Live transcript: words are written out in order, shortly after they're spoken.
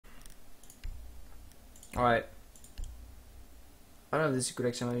Alright. I don't know if this is a good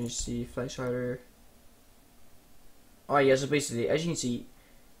example. You see flash hider. Alright, yeah, so basically, as you can see,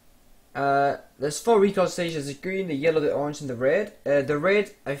 there's 4 recoil stages: the green, the yellow, the orange, and the red. The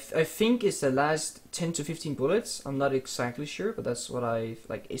red, I think, is the last 10 to 15 bullets. I'm not exactly sure, but that's what I've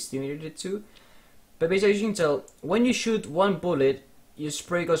like estimated it to. But basically, as you can tell, when you shoot 1 bullet, your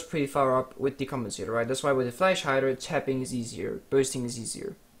spray goes pretty far up with the compensator, right? That's why with the flash hider, tapping is easier, bursting is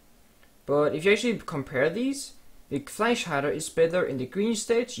easier. But if you actually compare these, the flash hider is better in the green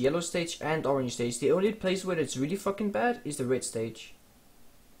stage, yellow stage, and orange stage. The only place where it's really fucking bad is the red stage.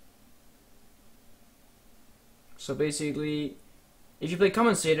 So basically, if you play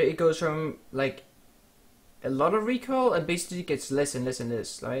compensator, it goes from like a lot of recoil and basically gets less and less and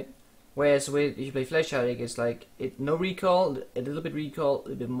less, right? Whereas if you play flash hider, it gets like no recoil, a little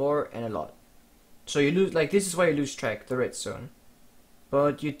bit more, and a lot. So you lose, like, this is why you lose track, the red zone.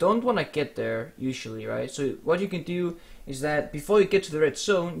 But you don't want to get there usually, right? So what you can do is that before you get to the red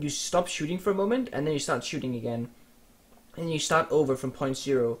zone, you stop shooting for a moment and then you start shooting again. And you start over from point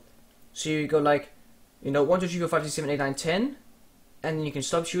 0. So you go like, you know, 1, 2, 3, 4, 5, 6, 7, 8, 9, 10. And then you can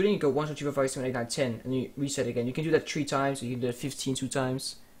stop shooting, you go 1, 2, 3, 4, 5, 6, 7, 8, 9, 10. And you reset again. You can do that 3 times, you can do that 15 2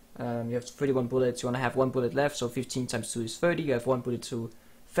 times. You have 31 bullets, you want to have 1 bullet left, so 15 times 2 is 30. You have 1 bullet to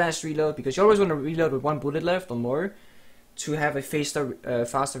fast reload, because you always want to reload with 1 bullet left or more to have a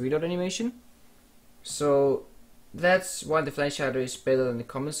faster reload animation. So that's why the flash hider is better than the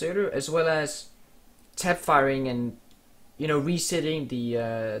compensator, as well as tap firing and, you know, resetting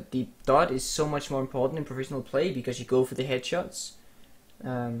the dot is so much more important in professional play because you go for the headshots.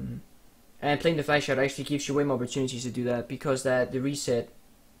 And playing the flash hider actually gives you way more opportunities to do that, because the reset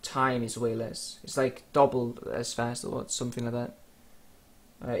time is way less. It's like double as fast or something like that.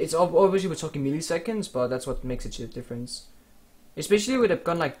 It's obviously we're talking milliseconds, but that's what makes a difference. Especially with a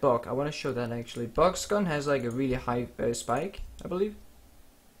gun like Bug. I want to show that actually. Bug's gun has like a really high spike, I believe.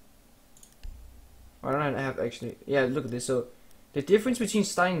 I don't have actually. Yeah, look at this. So the difference between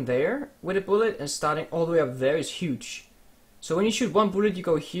starting there with a bullet and starting all the way up there is huge. So when you shoot 1 bullet, you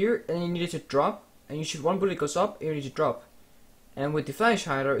go here, and then you need it to drop. And you shoot 1 bullet, it goes up, and you need to drop. And with the flash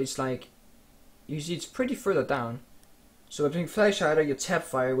hider, it's like, you see it's pretty further down. So with the flash hider, your tap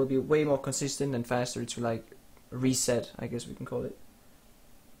fire will be way more consistent and faster to like reset, I guess we can call it.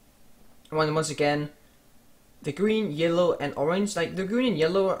 And once again, the green, yellow, and orange, like the green and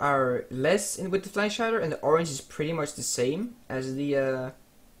yellow are less with the flash hider, and the orange is pretty much the same as the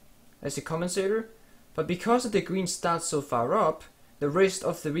compensator. But because the green starts so far up, the rest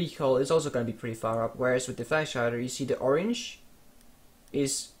of the recoil is also going to be pretty far up. Whereas with the flash hider, you see the orange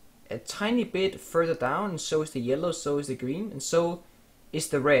is a tiny bit further down, and so is the yellow, so is the green, and so is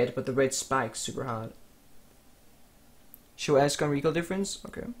the red, but the red spikes super hard. Show ask on recoil difference?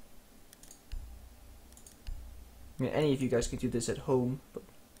 Okay. I mean, any of you guys could do this at home, but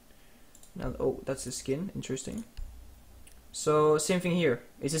now, oh, that's the skin, interesting. So same thing here.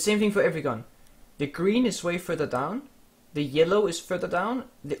 It's the same thing for every gun. The green is way further down, the yellow is further down,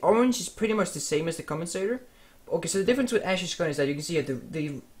 the orange is pretty much the same as the compensator. Okay, so the difference with Ash's gun is that you can see that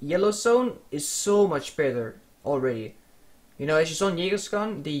the yellow zone is so much better already. You know, as you saw in Jaeger's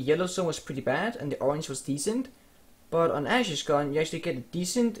gun, the yellow zone was pretty bad and the orange was decent. But on Ash's gun, you actually get a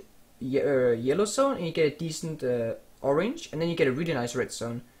decent yellow zone and you get a decent orange, and then you get a really nice red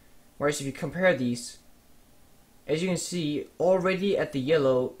zone. Whereas if you compare these, as you can see, already at the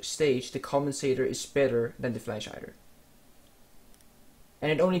yellow stage, the compensator is better than the flash hider.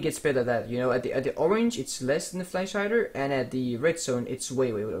 And it only gets better at that, you know, at the orange it's less than the flash hider, and at the red zone it's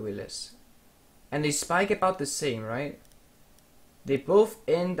way less. And they spike about the same, right? They both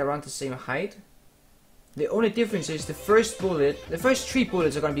end around the same height. The only difference is the first 3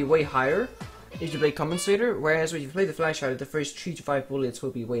 bullets are going to be way higher if you play compensator, whereas when you play the flash hider, the first 3 to 5 bullets will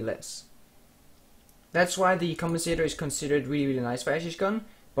be way less. That's why the compensator is considered really nice for Ash's gun,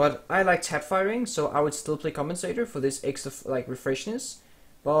 but I like tap firing, so I would still play compensator for this extra like refreshness.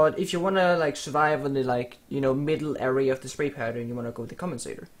 But if you wanna like survive in the like, you know, middle area of the spray pattern, you wanna go with the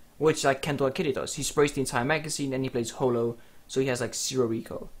compensator, which like Kendo Akiri does. He sprays the entire magazine and he plays holo, so he has like 0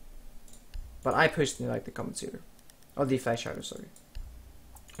 recoil. But I personally like the compensator, or the flash hider, sorry.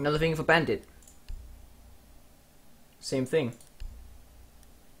 Another thing for bandit, same thing.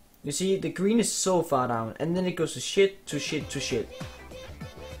 You see, the green is so far down, and then it goes to shit, to shit, to shit.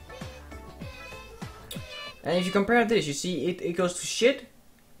 And if you compare this, you see it goes to shit.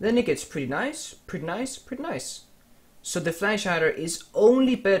 Then it gets pretty nice, pretty nice, pretty nice. So the flash hider is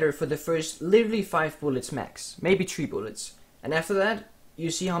only better for the first literally 5 bullets max, maybe 3 bullets. And after that, you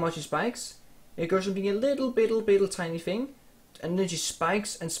see how much it spikes? It goes from being a little tiny thing, and then it just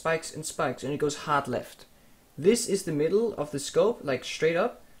spikes and spikes and spikes, and it goes hard left. this is the middle of the scope, like straight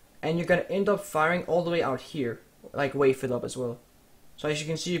up, and you're gonna end up firing all the way out here, like way further up as well. So as you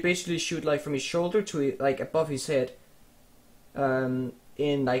can see, you basically shoot like from his shoulder to like above his head, in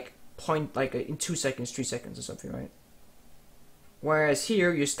like in 2 seconds, 3 seconds or something, right? Whereas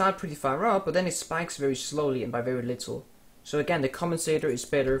here you start pretty far up, but then it spikes very slowly and by very little. So again, the compensator is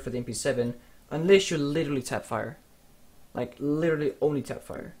better for the MP7 unless you literally tap fire, like literally only tap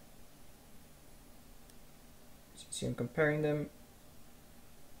fire. So see, I'm comparing them.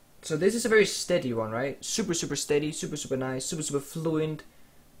 So this is a very steady one, right? Super steady, super nice, super fluent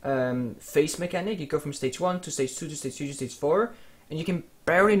phase mechanic. You go from stage 1 to stage 2 to stage 3 to stage 4, and you can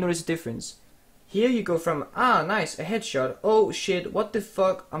barely notice a difference. Here you go from, ah, nice, a headshot, oh shit, what the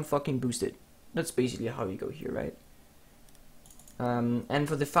fuck, I'm fucking boosted. That's basically how you go here, right? And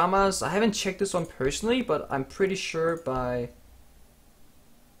for the FAMAs, I haven't checked this one personally, but I'm pretty sure by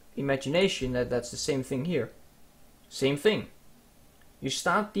imagination that that's the same thing here. Same thing. You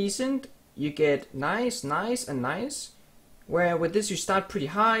start decent, you get nice, and nice. Where with this you start pretty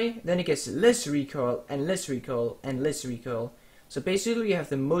high, then it gets less recoil, and less recoil, and less recoil. So basically you have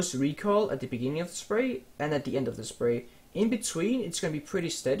the most recoil at the beginning of the spray, and at the end of the spray. In between, it's going to be pretty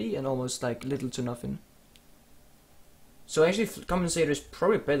steady, and almost like little to nothing. So actually, Compensator is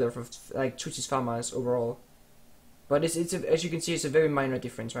probably better for like Twitch's FAMAs overall. But as you can see, it's a very minor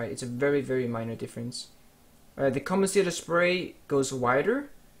difference, right? It's a very minor difference. The Compensator spray goes wider,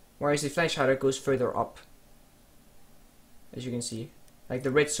 whereas the flash hider goes further up. As you can see, like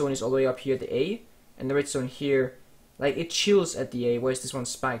the red zone is all the way up here at the A, and the red zone here, like it chills at the A, whereas this one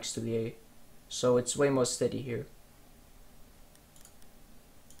spikes to the A. So it's way more steady here.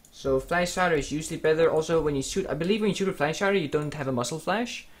 So flash hider is usually better. Also, when you shoot, I believe when you shoot a flash hider, you don't have a muzzle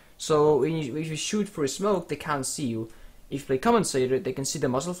flash. So if you shoot for a smoke, they can't see you. If you play Compensator, they can see the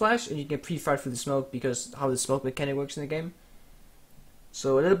muzzle flash, and you can pre-fire through the smoke because how the smoke mechanic works in the game.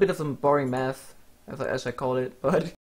 So a little bit of some boring math, as I call it, but